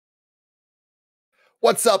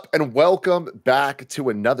What's up, and welcome back to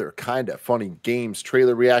another Kinda Funny Games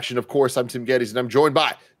trailer reaction. Of course, I'm Tim Geddes, and I'm joined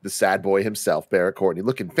by the sad boy himself, Barrett Courtney,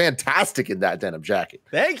 looking fantastic in that denim jacket.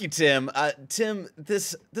 Thank you, Tim. Tim,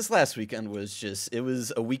 this last weekend was it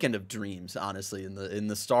was a weekend of dreams, honestly, in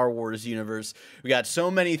the Star Wars universe. We got so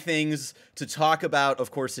many things to talk about. Of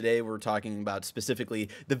course, today we're talking about specifically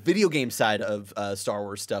the video game side of Star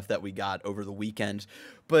Wars stuff that we got over the weekend.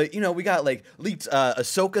 But, we got, like, leaked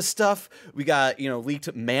Ahsoka stuff. We got,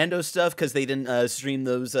 leaked Mando stuff because they didn't stream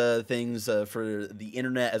those things for the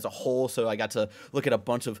internet as a whole. So I got to look at a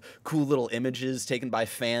bunch of cool little images taken by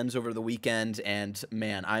fans over the weekend. And,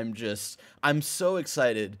 man, I'm so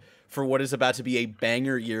excited for what is about to be a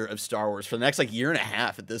banger year of Star Wars for the next, year and a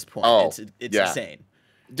half at this point. Oh, it's yeah. insane.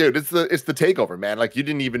 Dude, it's the takeover, man. Like, you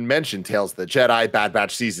didn't even mention Tales of the Jedi, Bad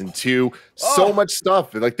Batch Season 2. So much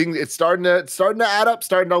stuff. Like, it's starting to add up,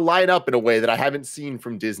 starting to line up in a way that I haven't seen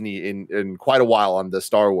from Disney in quite a while on the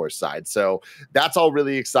Star Wars side. So that's all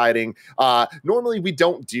really exciting. Normally we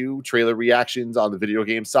don't do trailer reactions on the video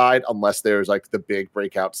game side unless there's like the big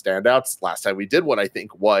breakout standouts. Last time we did one, I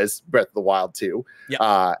think, was Breath of the Wild 2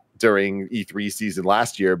 during E3 season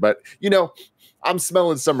last year. But I'm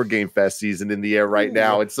smelling Summer Game Fest season in the air right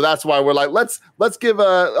now. And so that's why we're like, let's give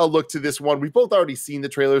a look to this one. We've both already seen the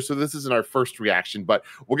trailer, so this isn't our first reaction, but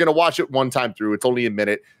we're going to watch it one time through. It's only a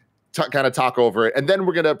minute, kind of talk over it. And then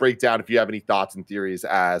we're going to break down if you have any thoughts and theories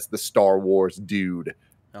as the Star Wars dude.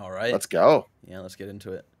 All right. Let's go. Yeah, let's get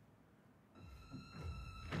into it.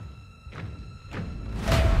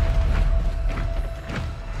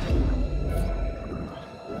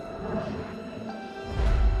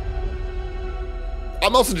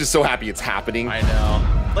 I'm also just so happy it's happening. I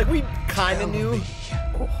know. Like, we kind of knew.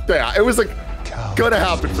 Yeah, it was like gonna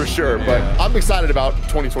happen for sure, but I'm excited about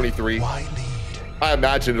 2023. Why lead I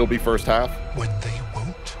imagine it'll be first half. when they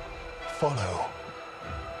won't follow?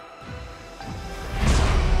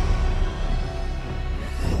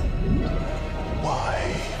 Why?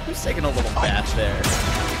 Who's taking a little bath there?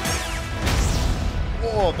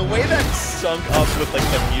 Whoa, the way that sunk up with, like,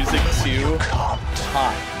 the music, too. Hot.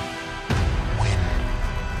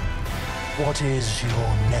 What is your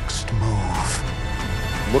next move,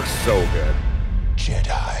 Looks so good.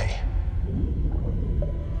 Jedi?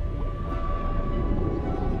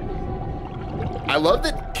 I love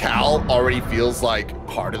that Cal already feels like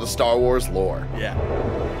part of the Star Wars lore. Yeah.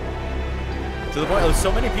 To the point,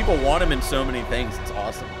 so many people want him in so many things. It's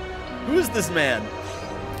awesome. Who is this man?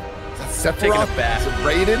 Is that Taking a Sephiroth? bath. Is it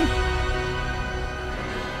Raiden?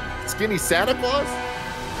 Skinny Santa Claus?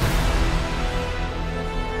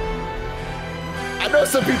 I know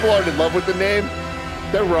some people aren't in love with the name.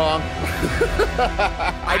 They're wrong.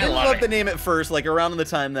 I didn't love the name at first, like around the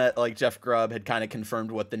time that Jeff Grubb had kind of confirmed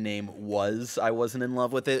what the name was. I wasn't in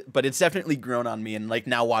love with it, but it's definitely grown on me. And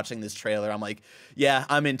now watching this trailer, I'm like, yeah,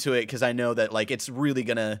 I'm into it because I know that it's really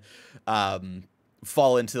gonna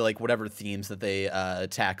fall into whatever themes that they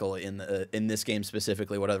tackle in this game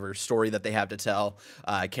specifically, whatever story that they have to tell,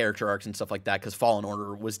 character arcs and stuff like that. Because Fallen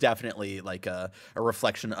Order was definitely a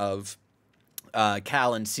reflection of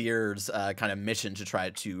Cal and Seer's kind of mission to try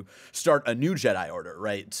to start a new Jedi Order,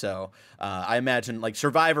 right? So I imagine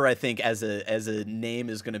Survivor, I think as a name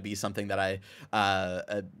is going to be something that I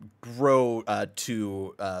grow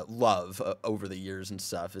to love over the years and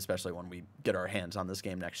stuff, especially when we get our hands on this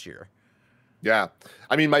game next year. Yeah.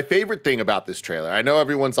 I mean, my favorite thing about this trailer, I know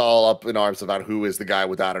everyone's all up in arms about who is the guy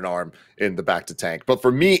without an arm in the back to tank, but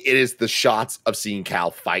for me, it is the shots of seeing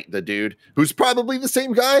Cal fight the dude who's probably the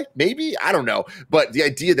same guy. Maybe, I don't know. But the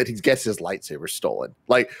idea that he gets his lightsaber stolen,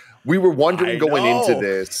 we were wondering going into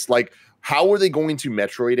this, how are they going to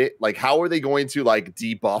Metroid it? How are they going to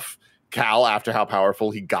debuff Cal after how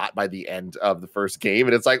powerful he got by the end of the first game?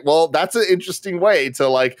 And it's well, that's an interesting way to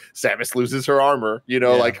Samus loses her armor,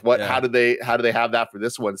 how do they have that for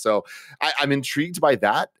this one? So I'm intrigued by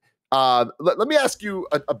that. Let me ask you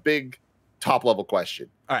a big top level question.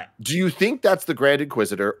 All right. Do you think that's the Grand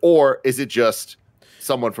Inquisitor, or is it just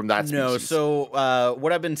someone from that species? No, so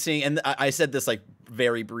what I've been seeing, and I said this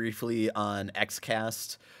very briefly on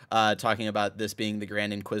XCast, talking about this being the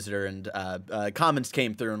Grand Inquisitor, and comments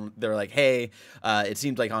came through and they're like, hey, it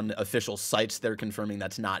seems like on official sites they're confirming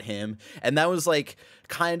that's not him. And that was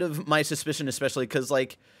kind of my suspicion, especially because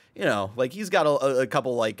he's got a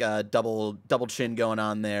couple double chin going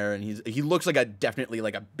on there, and he looks definitely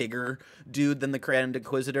a bigger dude than the Grand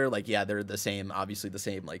Inquisitor. Yeah, they're the same, obviously the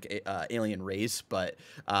same alien race, but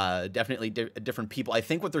definitely different people. I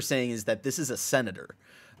think what they're saying is that this is a senator.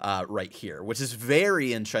 right here, which is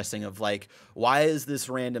very interesting of like, why is this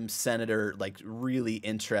random senator like really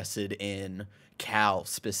interested in Cal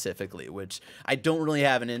specifically, which I don't really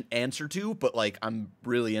have an answer to, but like I'm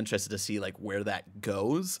really interested to see like where that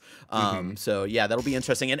goes. So yeah, that'll be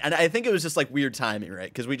interesting. And I think it was just like weird timing, right?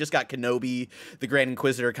 Because we just got Kenobi, the Grand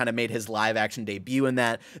Inquisitor, kind of made his live action debut in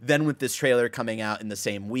that. Then with this trailer coming out in the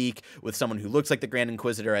same week with someone who looks like the Grand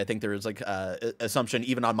Inquisitor, I think there was like assumption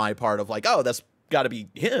even on my part of like, oh, that's got to be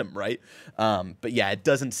him, right? But yeah, it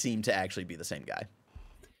doesn't seem to actually be the same guy.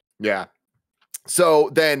 Yeah. So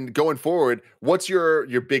then going forward, what's your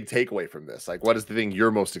big takeaway from this? Like, what is the thing you're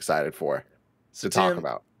most excited for to talk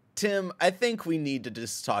about? Tim, I think we need to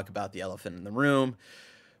just talk about the elephant in the room.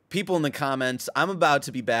 People in the comments, I'm about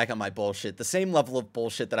to be back on my bullshit, the same level of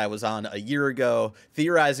bullshit that I was on a year ago,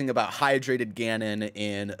 theorizing about hydrated Ganon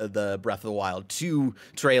in the Breath of the Wild 2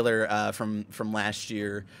 trailer from last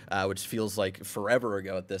year, which feels like forever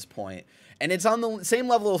ago at this point. And it's on the same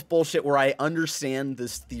level of bullshit where I understand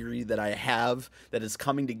this theory that I have that is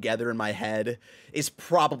coming together in my head is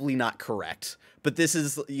probably not correct. But this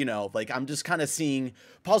is, you know, like I'm just kind of seeing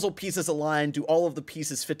puzzle pieces align. Do all of the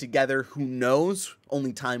pieces fit together? Who knows?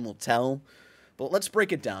 Only time will tell. But let's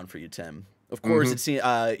break it down for you, Tim. Of course, it's you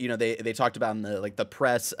know, they talked about in the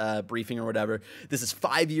press briefing or whatever. This is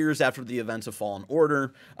 5 years after the events of Fallen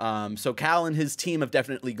Order. So Cal and his team have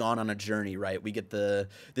definitely gone on a journey, right? We get this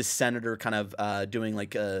senator kind of doing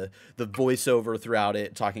like the voiceover throughout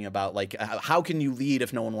it, talking about like how can you lead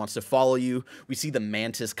if no one wants to follow you. We see the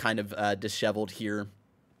mantis kind of disheveled here,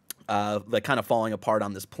 like kind of falling apart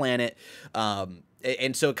on this planet,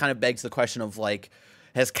 and so it kind of begs the question of like,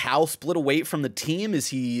 has Cal split away from the team? Is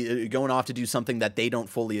he going off to do something that they don't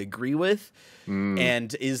fully agree with?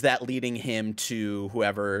 And is that leading him to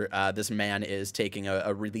whoever this man is taking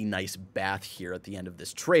a really nice bath here at the end of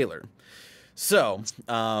this trailer? So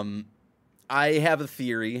I have a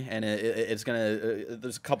theory, and it's gonna.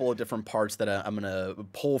 There's a couple of different parts that I'm gonna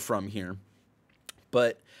pull from here,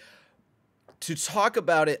 but to talk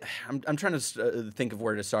about it, I'm trying to think of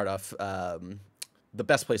where to start off. The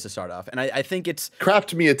best place to start off. And I think it's...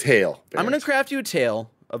 Craft me a tale, Barrett. I'm going to craft you a tale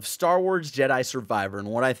of Star Wars Jedi Survivor and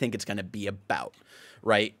what I think it's going to be about,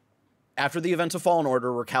 right? After the events of Fallen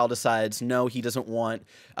Order, where Cal decides, no, he doesn't want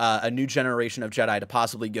a new generation of Jedi to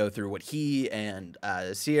possibly go through what he and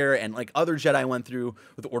Sierra and like other Jedi went through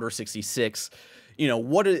with Order 66. You know,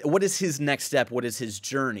 what is his next step? What is his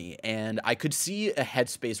journey? And I could see a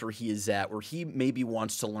headspace where he is at, where he maybe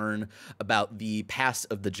wants to learn about the past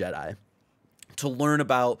of the Jedi, to learn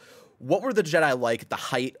about what were the Jedi like at the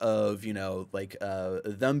height of, you know, like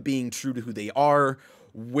them being true to who they are.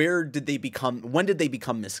 When did they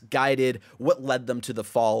become misguided? What led them to the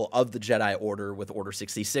fall of the Jedi Order with Order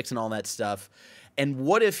 66 and all that stuff? And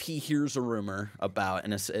what if he hears a rumor about,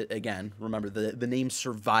 and again, remember the name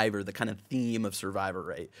Survivor, the kind of theme of Survivor,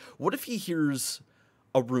 right? What if he hears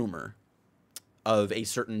a rumor of a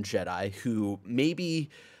certain Jedi who maybe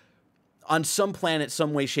on some planet,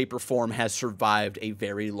 some way, shape, or form has survived a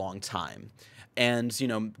very long time? And, you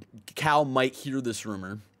know, Cal might hear this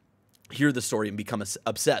rumor, hear the story, and become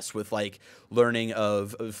obsessed with, like, learning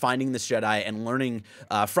of finding this Jedi and learning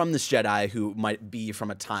from this Jedi who might be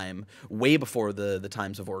from a time way before the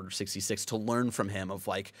times of Order 66, to learn from him of,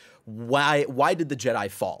 like, why did the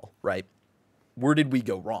Jedi fall, right? Where did we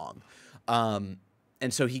go wrong?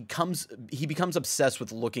 And so he becomes obsessed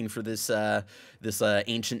with looking for this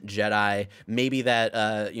ancient Jedi. Maybe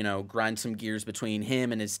that you know, grinds some gears between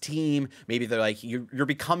him and his team. Maybe they're like, you're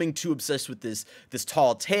becoming too obsessed with this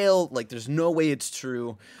tall tale. Like, there's no way it's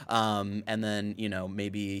true. And then, you know,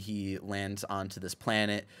 maybe he lands onto this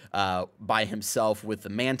planet by himself with the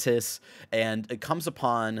mantis, and it comes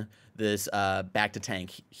upon this back to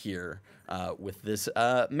tank here with this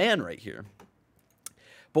man right here.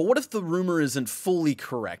 But what if the rumor isn't fully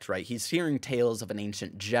correct, right? He's hearing tales of an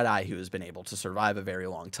ancient Jedi who has been able to survive a very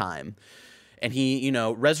long time. And he, you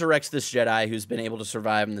know, resurrects this Jedi who's been able to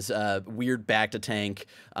survive in this weird back-to-tank,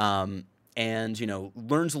 and, you know,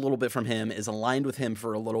 learns a little bit from him, is aligned with him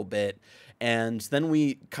for a little bit. And then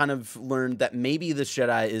we kind of learned that maybe this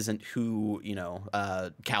Jedi isn't who, you know,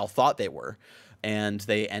 Cal thought they were. And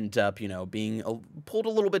they end up, you know, being pulled a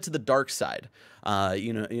little bit to the dark side.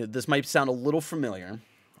 You know, this might sound a little familiar.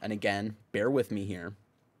 And again, bear with me here,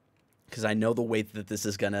 because I know the weight that this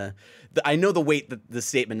is gonna... I know the weight that the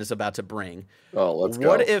statement is about to bring. Oh, let's go.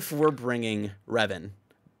 What if we're bringing Revan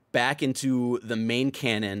back into the main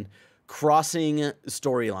canon, crossing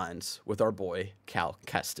storylines with our boy Cal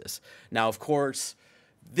Kestis? Now, of course,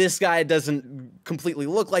 this guy doesn't completely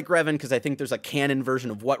look like Revan, because I think there's a canon version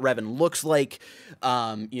of what Revan looks like,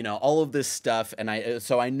 you know, all of this stuff. And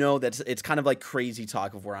so I know that it's kind of like crazy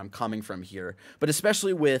talk of where I'm coming from here, but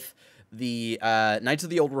especially with the Knights of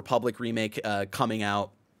the Old Republic remake coming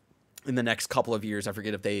out in the next couple of years. I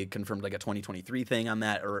forget if they confirmed like a 2023 thing on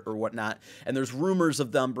that or whatnot. And there's rumors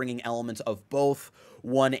of them bringing elements of both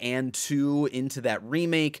 1 and 2 into that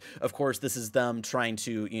remake. Of course, this is them trying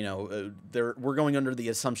to, you know, we're going under the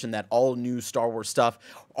assumption that all new Star Wars stuff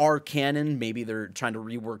are canon. Maybe they're trying to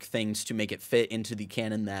rework things to make it fit into the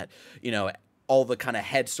canon that, you know, all the kind of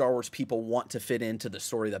head Star Wars people want to fit into the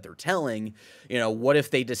story that they're telling. You know, what if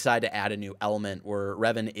they decide to add a new element where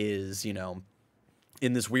Revan is, you know,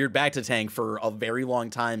 in this weird bacta tank for a very long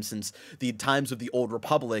time, since the times of the Old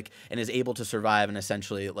Republic, and is able to survive and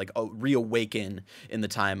essentially like reawaken in the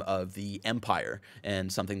time of the Empire,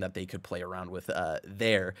 and something that they could play around with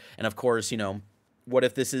there. And of course, you know, what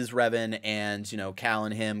if this is Revan and, you know, Cal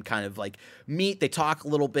and him kind of like meet, they talk a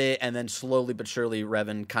little bit, and then slowly but surely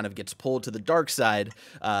Revan kind of gets pulled to the dark side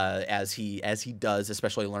as he does,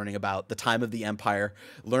 especially learning about the time of the Empire,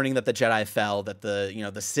 learning that the Jedi fell, that the, you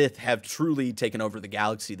know, the Sith have truly taken over the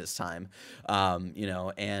galaxy this time, you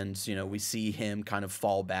know, and, you know, we see him kind of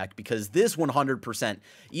fall back, because this 100%,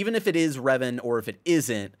 even if it is Revan or if it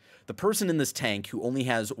isn't, the person in this tank who only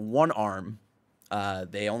has one arm,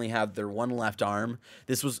 they only have their one left arm.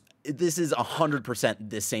 This is 100%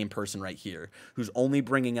 this same person right here, who's only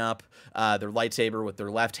bringing up their lightsaber with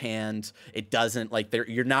their left hand. It doesn't, like,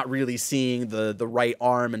 you're not really seeing the right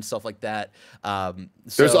arm and stuff like that.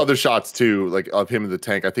 There's other shots too, like of him in the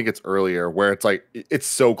tank. I think it's earlier where it's like it's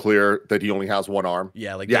so clear that he only has one arm.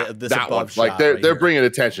 Yeah, like this above shot. Like they're bringing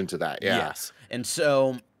attention to that. Yeah. Yes, and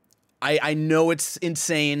so I know it's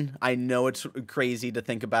insane. I know it's crazy to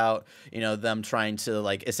think about, you know, them trying to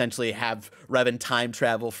like essentially have Revan time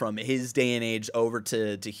travel from his day and age over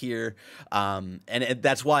to here. And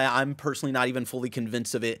that's why I'm personally not even fully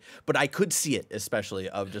convinced of it, but I could see it, especially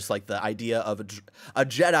of just like the idea of a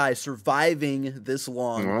Jedi surviving this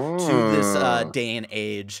long to this day and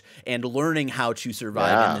age, and learning how to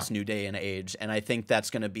survive in this new day and age. And I think that's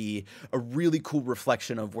going to be a really cool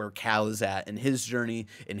reflection of where Cal is at in his journey,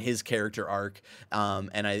 in his character arc,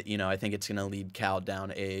 and I think it's going to lead Cal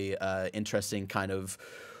down a interesting kind of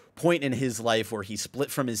point in his life where he split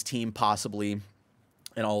from his team possibly,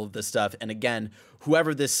 and all of this stuff. And again,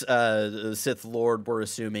 whoever this Sith Lord we're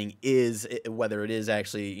assuming is, whether it is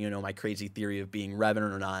actually, you know, my crazy theory of being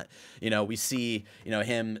Revan or not, you know, we see, you know,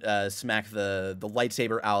 him smack the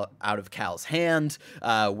lightsaber out of Cal's hand,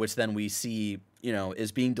 which then we see, you know,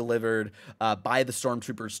 is being delivered by the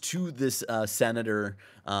stormtroopers to this senator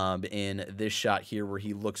in this shot here, where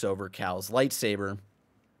he looks over Cal's lightsaber.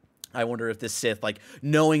 I wonder if this Sith, like,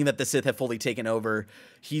 knowing that the Sith have fully taken over,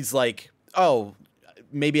 he's like, oh,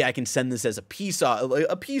 maybe I can send this as a peace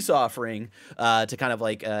offering to kind of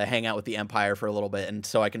like hang out with the Empire for a little bit, and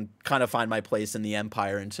so I can kind of find my place in the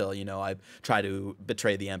Empire until, you know, I try to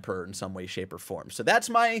betray the Emperor in some way, shape, or form. So that's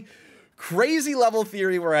my crazy level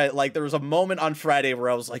theory, where there was a moment on Friday where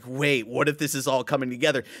I was like, wait, what if this is all coming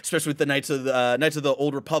together, especially with the Knights of the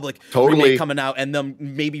Old Republic remake coming out, and them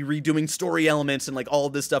maybe redoing story elements and like all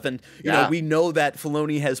of this stuff. And you know, we know that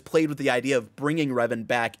Filoni has played with the idea of bringing Revan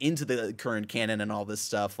back into the current canon and all this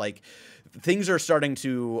stuff. Like, things are starting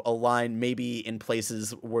to align, maybe in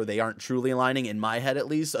places where they aren't truly aligning, in my head at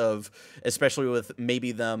least, of especially with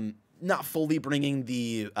maybe them not fully bringing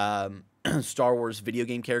the Star Wars video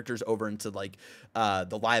game characters over into like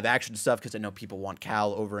the live action stuff, because I know people want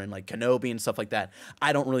Cal over in like Kenobi and stuff like that.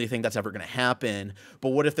 I don't really think that's ever going to happen. But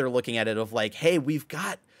what if they're looking at it of like, hey, we've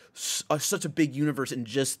got such a big universe in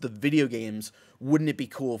just the video games. Wouldn't it be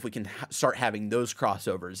cool if we can start having those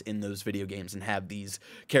crossovers in those video games and have these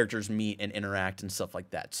characters meet and interact and stuff like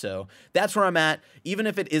that? So that's where I'm at. Even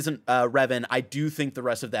if it isn't Revan, I do think the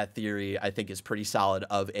rest of that theory, I think, is pretty solid,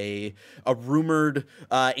 of a rumored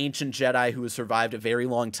ancient Jedi who has survived a very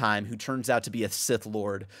long time, who turns out to be a Sith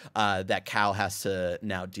Lord that Cal has to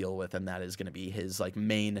now deal with, and that is going to be his like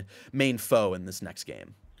main foe in this next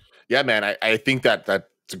game. Yeah, man, I think that's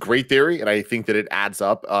a great theory, and I think that it adds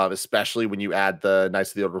up, especially when you add the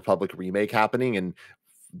Knights of the Old Republic remake happening, and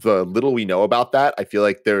the little we know about that. I feel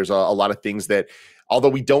like there's a lot of things that, although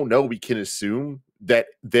we don't know, we can assume that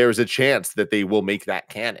there's a chance that they will make that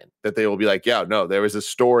canon, that they will be like, yeah, no, there is a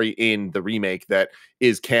story in the remake that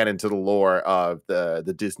is canon to the lore of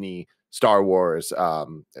the Disney Star Wars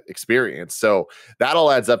experience. So that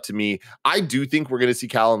all adds up to me. I do think we're going to see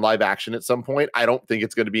Cal in live action at some point. I don't think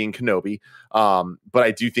it's going to be in Kenobi, but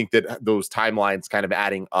I do think that those timelines kind of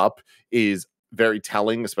adding up is very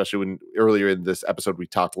telling, especially when earlier in this episode we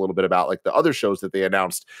talked a little bit about like the other shows that they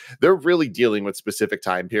announced. They're really dealing with specific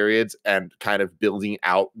time periods and kind of building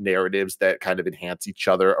out narratives that kind of enhance each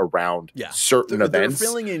other around certain events. They're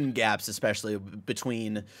filling in gaps, especially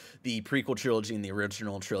between the prequel trilogy and the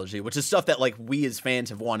original trilogy, which is stuff that like we as fans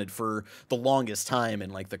have wanted for the longest time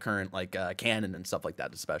in like the current like canon and stuff like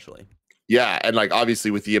that, especially. Yeah, and like obviously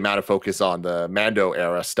with the amount of focus on the Mando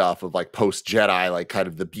era stuff of like post Jedi, like kind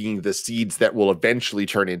of the being the seeds that will eventually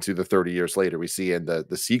turn into the 30 years later we see in the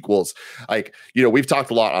sequels. Like, you know, we've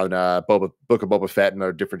talked a lot on Book of Boba Fett and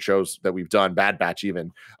our different shows that we've done, Bad Batch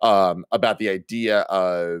even, about the idea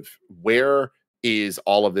of where is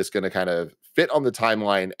all of this going to kind of fit on the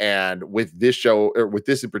timeline. And with this show, or with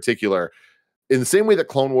this in particular, in the same way that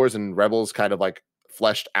Clone Wars and Rebels kind of like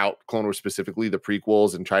fleshed out Clone Wars, specifically the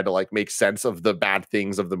prequels, and tried to like make sense of the bad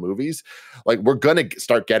things of the movies, like we're gonna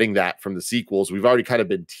start getting that from the sequels. We've already kind of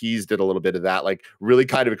been teased at a little bit of that, like really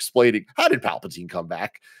kind of explaining how did Palpatine come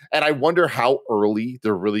back. And I wonder how early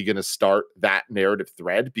they're really gonna start that narrative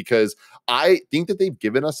thread, because I think that they've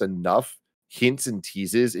given us enough hints and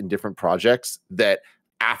teases in different projects that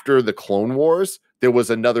after the Clone Wars there was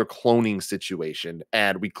another cloning situation,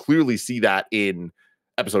 and we clearly see that in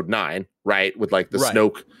episode 9, right, with like the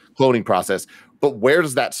Snoke cloning process. But where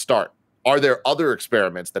does that start? Are there other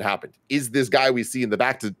experiments that happened? Is this guy we see in the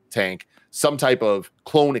bacta tank some type of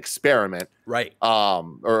clone experiment, right?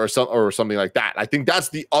 Or something like that? I think that's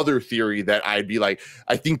the other theory that I'd be like,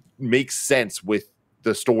 I think makes sense with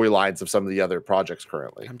the storylines of some of the other projects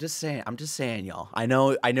currently. I'm just saying, y'all. I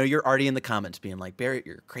know you're already in the comments being like, Barrett,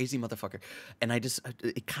 you're a crazy motherfucker. And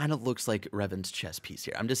it kind of looks like Revan's chess piece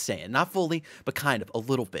here. I'm just saying, not fully, but kind of, a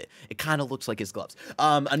little bit. It kind of looks like his gloves.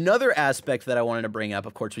 Another aspect that I wanted to bring up,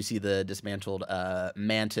 of course, we see the dismantled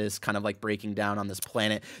Mantis kind of like breaking down on this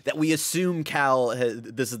planet that we assume Cal,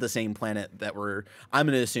 this is the same planet that I'm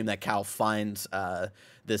going to assume that Cal finds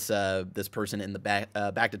this person in the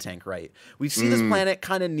bacta tank, right? We see this planet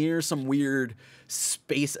kind of near some weird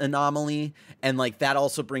space anomaly, and like that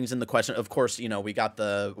also brings in the question, of course, you know, we got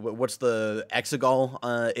what's the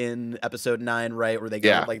Exegol in episode 9, right, where they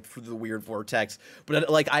go like through the weird vortex. But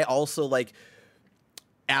like I also like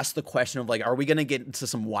ask the question of like, are we going to get into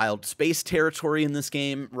some wild space territory in this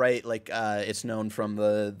game, right? Like it's known from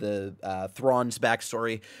the Thrawn's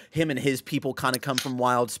backstory. Him and his people kind of come from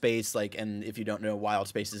wild space, like, and if you don't know, wild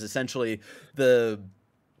space is essentially the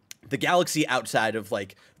galaxy outside of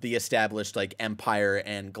like the established like Empire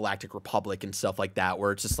and Galactic Republic and stuff like that,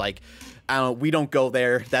 where it's just like, I don't know, we don't go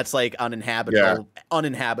there. That's like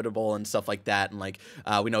uninhabitable and stuff like that. And like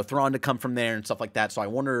we know Thrawn to come from there and stuff like that. So I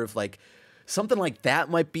wonder if like something like that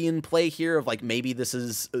might be in play here, of like maybe this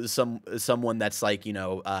is someone that's like, you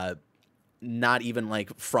know, not even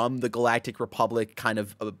like from the Galactic Republic, kind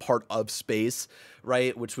of a part of space,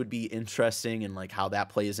 right? Which would be interesting, and like how that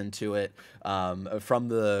plays into it. From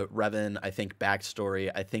the Revan, I think,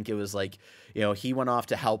 backstory, I think it was like, you know, he went off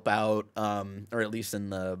to help out, or at least in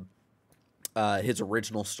the his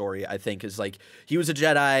original story, I think, is like he was a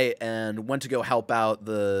Jedi and went to go help out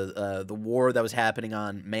the war that was happening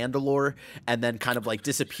on Mandalore, and then kind of like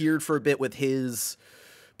disappeared for a bit with his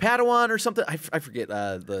Padawan or something. I forget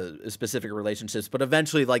the specific relationships, but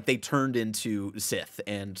eventually like they turned into Sith,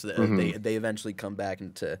 and they eventually come back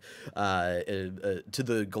into to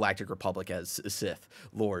the Galactic Republic as Sith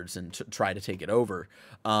lords and try to take it over.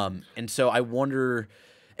 And so I wonder,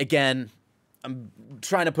 again, I'm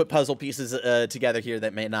trying to put puzzle pieces together here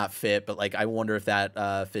that may not fit, but like I wonder if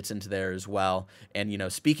that fits into there as well. And you know,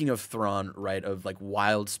 speaking of Thrawn, right, of like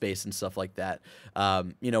wild space and stuff like that,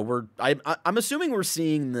 you know, I'm assuming we're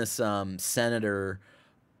seeing this senator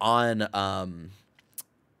on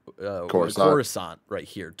Coruscant right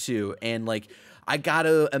here too, and like I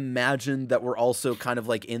gotta imagine that we're also kind of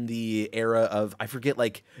like in the era of, I forget,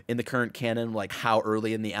 like in the current canon, like how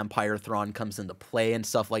early in the Empire Thrawn comes into play and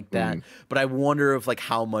stuff like that. But I wonder if like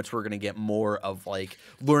how much we're gonna get more of like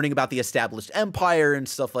learning about the established Empire and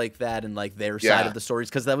stuff like that, and like their side of the stories,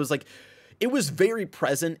 because that was like, it was very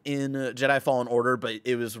present in Jedi Fallen Order, but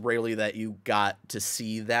it was rarely that you got to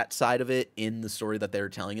see that side of it in the story that they were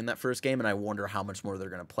telling in that first game. And I wonder how much more they're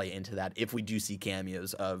going to play into that if we do see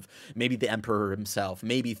cameos of maybe the Emperor himself,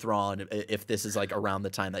 maybe Thrawn, if this is like around the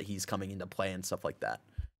time that he's coming into play and stuff like that.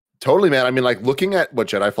 Totally, man. I mean, like looking at what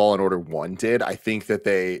Jedi Fallen Order 1 did, I think that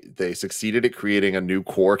they succeeded at creating a new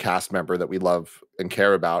core cast member that we love and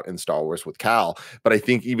care about in Star Wars with Cal. But I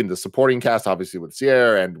think even the supporting cast, obviously with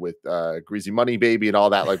Sierra and with Greasy Money Baby and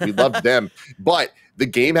all that, like we loved them. But the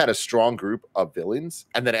game had a strong group of villains,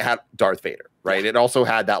 and then it had Darth Vader, right? It also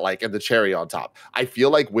had that like, and the cherry on top. I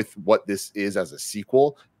feel like with what this is as a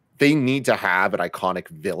sequel, they need to have an iconic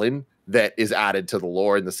villain that is added to the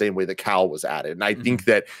lore in the same way that Cal was added. And I think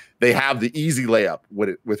that they have the easy layup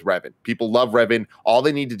with Revan. People love Revan. All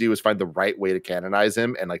they need to do is find the right way to canonize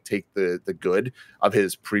him and like take the good of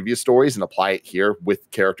his previous stories and apply it here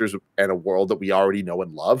with characters and a world that we already know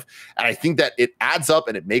and love. And I think that it adds up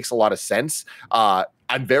and it makes a lot of sense.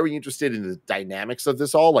 I'm very interested in the dynamics of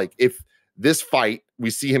this all. Like if this fight, we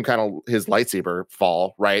see him kind of his lightsaber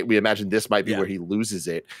fall, right? We imagine this might be where he loses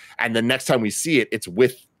it. And the next time we see it, it's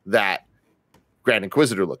with that Grand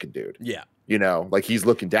Inquisitor looking dude. Yeah. You know, like he's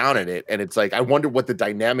looking down at it. And it's like, I wonder what the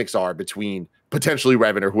dynamics are between potentially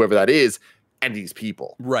Revan or whoever that is and these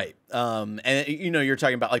people. Right. And you know, you're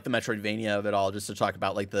talking about like the Metroidvania of it all, just to talk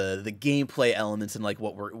about like the gameplay elements and like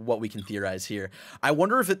what we can theorize here. I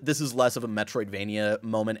wonder if this is less of a Metroidvania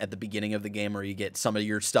moment at the beginning of the game where you get some of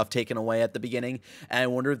your stuff taken away at the beginning. And I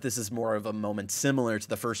wonder if this is more of a moment similar to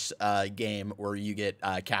the first game where you get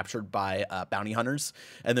captured by bounty hunters.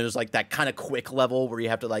 And there's like that kind of quick level where you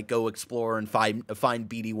have to like go explore and find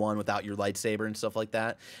BD1 without your lightsaber and stuff like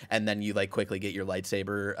that. And then you like quickly get your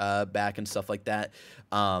lightsaber back and stuff like that.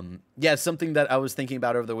 Yeah, something that I was thinking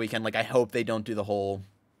about over the weekend. Like, I hope they don't do the whole,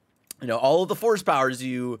 you know, all of the force powers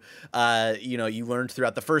you know, you learned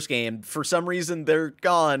throughout the first game. For some reason, they're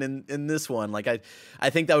gone in this one. Like, I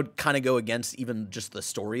think that would kind of go against even just the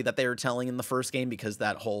story that they were telling in the first game, because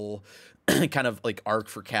that whole kind of like arc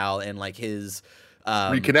for Cal and like his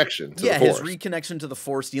reconnection to the Force. His reconnection to the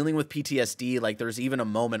Force, dealing with PTSD. Like there's even a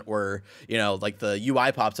moment where, you know, like the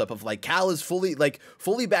UI pops up of like Cal is fully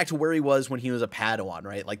back to where he was when he was a Padawan,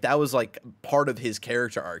 right? Like that was like part of his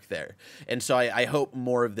character arc there. And so I hope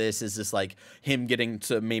more of this is just like him getting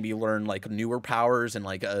to maybe learn like newer powers and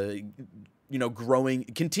like you know,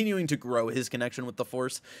 continuing to grow his connection with the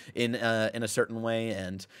Force in a certain way.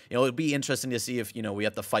 And, you know, it'd be interesting to see if, you know, we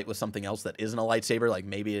have to fight with something else that isn't a lightsaber. Like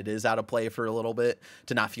maybe it is out of play for a little bit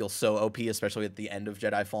to not feel so OP, especially at the end of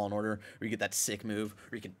Jedi Fallen Order, where you get that sick move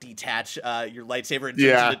where you can detach your lightsaber and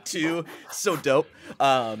turn it into two. So dope.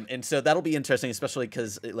 And so that'll be interesting, especially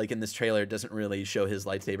because like in this trailer, it doesn't really show his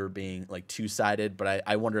lightsaber being like two-sided, but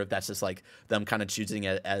I wonder if that's just like them kind of choosing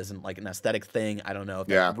it as like an aesthetic thing. I don't know if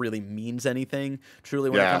that really means anything truly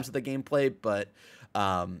when it comes to the gameplay, but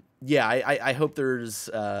yeah, I hope there's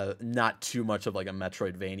not too much of like a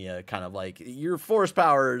Metroidvania kind of like your force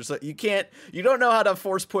powers. You don't know how to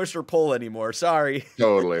force push or pull anymore. Sorry.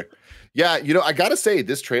 Totally. Yeah, you know, I gotta say,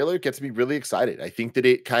 this trailer gets me really excited. I think that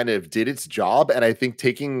it kind of did its job, and I think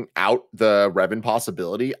taking out the Revan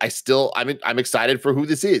possibility, I'm excited for who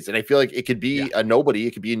this is, and I feel like it could be a nobody,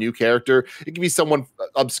 it could be a new character, it could be someone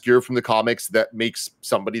obscure from the comics that makes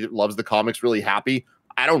somebody that loves the comics really happy.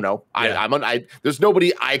 I don't know. There's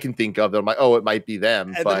nobody I can think of that I'm like, oh, it might be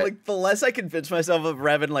them. And then, like, the less I convince myself of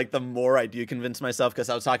Revan, like, the more I do convince myself, because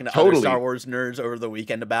I was talking to other Star Wars nerds over the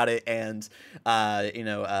weekend about it, and you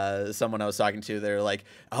know, someone I was talking to, they're like,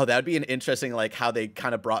 oh, that'd be an interesting, like, how they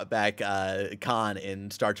kind of brought back Khan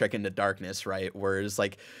in Star Trek Into Darkness, right? Whereas,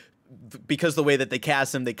 like, because the way that they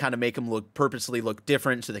cast him, they kind of make him purposely look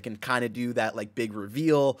different, so they can kind of do that like big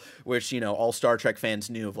reveal, which, you know, all Star Trek fans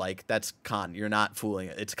knew of, like, that's Khan. You're not fooling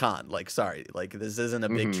it. It's Khan. Like, sorry, like this isn't a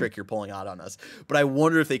big trick you're pulling out on us. But I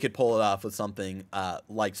wonder if they could pull it off with something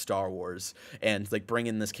like Star Wars, and like bring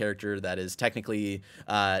in this character that is technically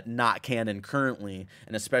not canon currently,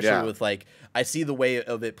 and especially with like, I see the way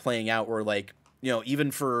of it playing out where, like, you know, even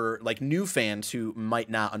for like new fans who might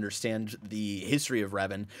not understand the history of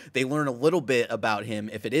Revan, they learn a little bit about him,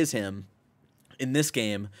 if it is him, in this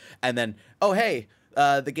game, and then, oh, hey,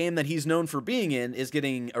 the game that he's known for being in is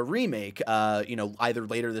getting a remake, you know, either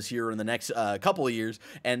later this year or in the next couple of years.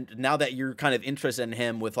 And now that you're kind of interested in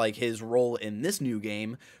him with like his role in this new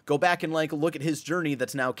game, go back and like look at his journey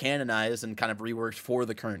that's now canonized and kind of reworked for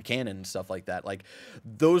the current canon and stuff like that. Like,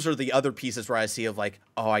 those are the other pieces where I see of like,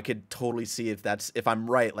 oh, I could totally see if I'm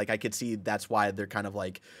right. Like, I could see that's why they're kind of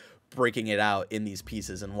like breaking it out in these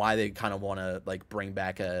pieces, and why they kind of want to like bring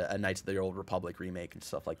back a Knights of the Old Republic remake and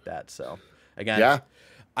stuff like that. So again,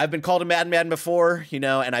 I've been called a madman before, you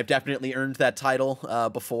know, and I've definitely earned that title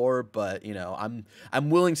before, but, you know, I'm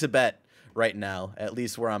willing to bet right now, at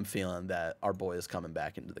least where I'm feeling, that our boy is coming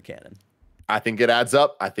back into the canon. I think it adds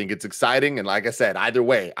up. I think it's exciting. And like I said, either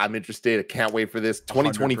way, I'm interested. I can't wait for this.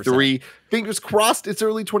 2023. 100%. Fingers crossed it's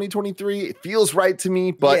early 2023. It feels right to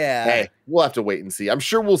me, but hey, we'll have to wait and see. I'm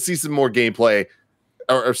sure we'll see some more gameplay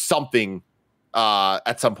or something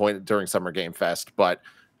at some point during Summer Game Fest, but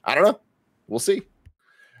I don't know. We'll see.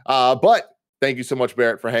 But Thank you so much,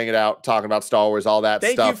 Barrett, for hanging out, talking about Star Wars, all that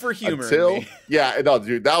stuff. Thank you for humoring me. Yeah, no,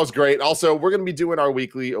 dude, that was great. Also, we're going to be doing our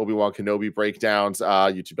weekly Obi-Wan Kenobi breakdowns,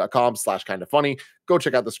 youtube.com/KindaFunny. Go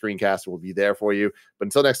check out the screencast. We'll be there for you. But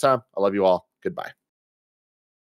until next time, I love you all. Goodbye.